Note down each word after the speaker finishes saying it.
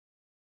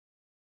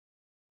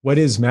what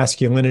is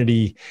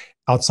masculinity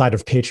outside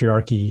of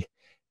patriarchy,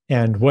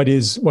 and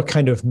what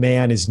kind of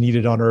man is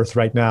needed on earth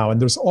right now.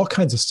 And there's all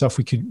kinds of stuff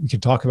we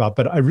could talk about,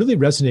 but I really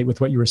resonate with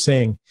what you were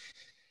saying,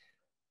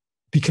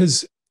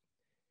 because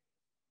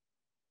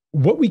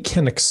what we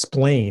can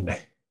explain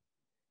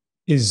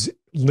is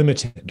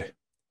limited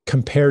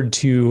compared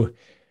to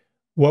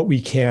what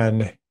we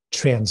can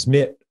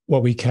transmit,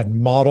 what we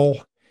can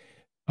model,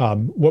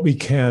 what we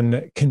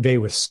can convey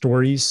with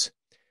stories.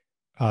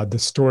 The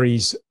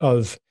stories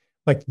of,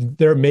 like,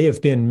 there may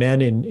have been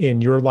men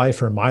in your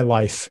life or my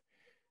life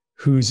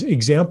whose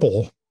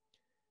example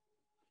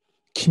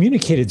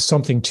communicated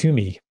something to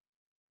me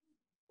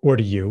or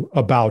to you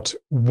about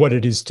what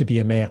it is to be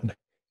a man.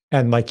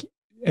 And like,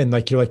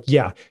 you're like,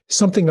 yeah,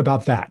 something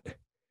about that.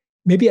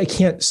 Maybe I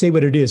can't say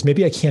what it is.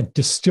 Maybe I can't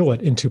distill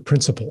it into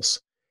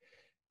principles.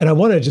 And I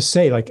want to just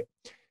say, like,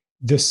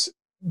 this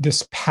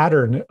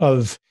pattern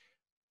of,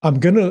 I'm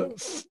going to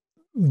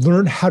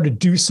learn how to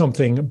do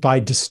something by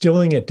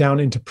distilling it down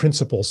into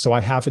principles, so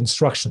I have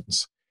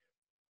instructions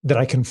that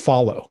I can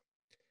follow.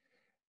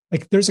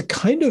 Like, there's a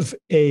kind of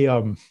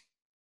a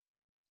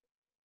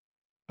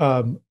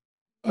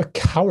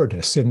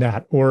cowardice in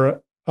that,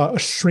 or a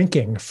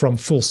shrinking from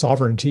full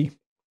sovereignty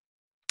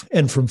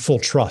and from full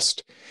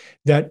trust,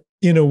 that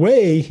in a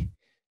way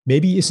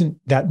maybe isn't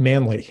that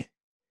manly.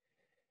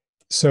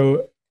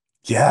 So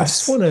I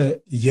just want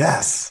to,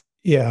 Yes.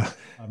 yeah.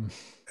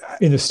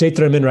 In the state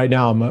that I'm in right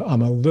now,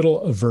 I'm a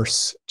little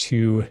averse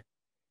to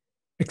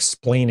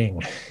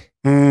explaining.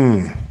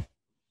 Mm.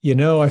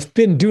 I've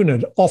been doing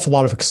an awful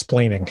lot of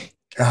explaining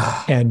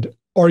and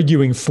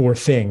arguing for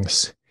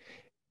things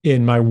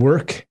in my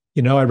work.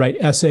 I write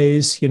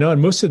essays,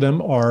 and most of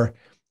them are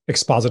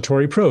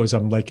expository prose.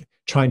 I'm like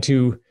trying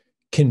to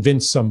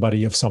convince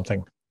somebody of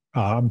something.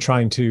 I'm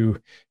trying to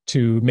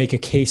make a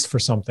case for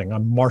something.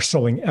 I'm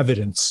marshaling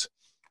evidence.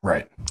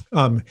 Right.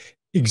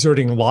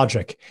 Exerting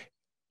logic.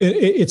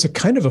 It's a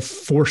kind of a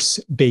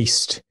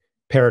force-based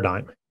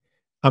paradigm.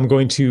 I'm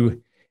going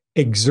to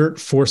exert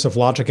force of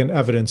logic and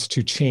evidence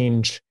to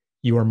change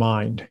your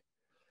mind.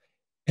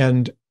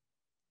 And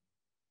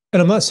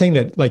I'm not saying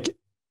that, like,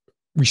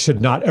 we should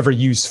not ever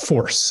use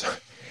force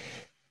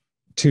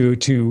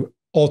to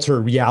alter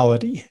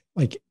reality.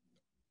 Like,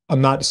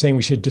 I'm not saying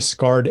we should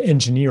discard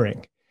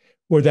engineering,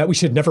 or that we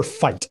should never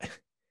fight.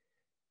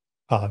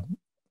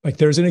 Like,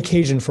 there's an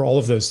occasion for all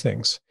of those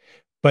things.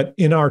 But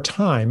in our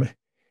time,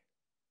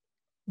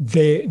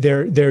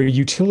 their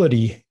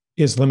utility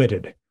is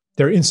limited.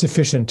 They're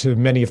insufficient to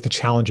many of the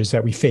challenges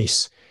that we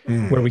face,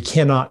 where we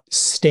cannot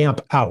stamp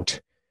out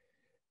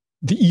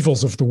the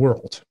evils of the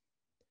world.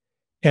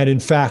 And in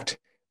fact,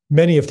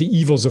 many of the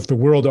evils of the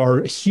world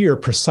are here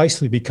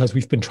precisely because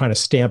we've been trying to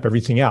stamp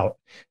everything out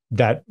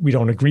that we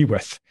don't agree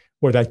with,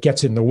 or that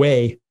gets in the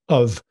way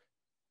of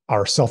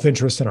our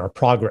self-interest and our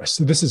progress.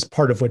 So this is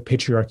part of what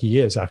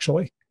patriarchy is,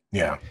 actually.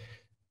 Yeah.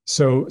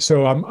 So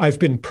I've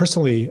been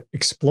personally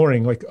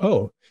exploring, like,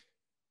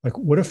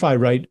 what if I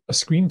write a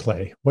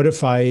screenplay? What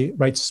if I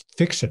write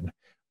fiction?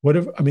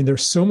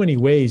 There's so many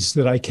ways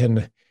that I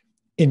can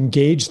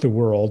engage the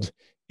world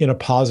in a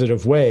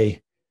positive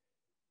way,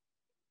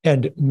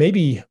 and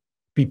maybe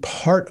be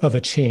part of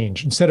a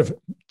change, instead of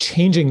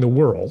changing the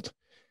world,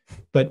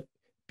 but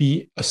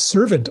be a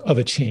servant of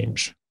a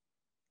change.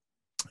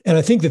 And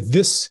I think that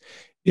this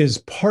is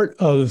part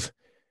of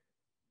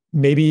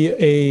maybe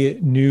a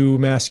new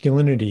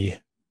masculinity,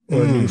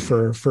 or new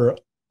for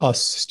us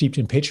steeped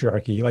in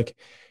patriarchy. Like,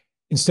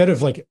 instead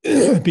of, like,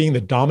 being the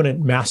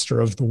dominant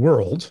master of the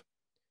world,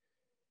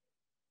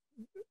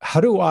 how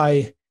do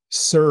I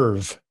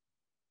serve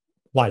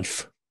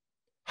life?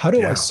 How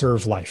do I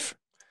serve life?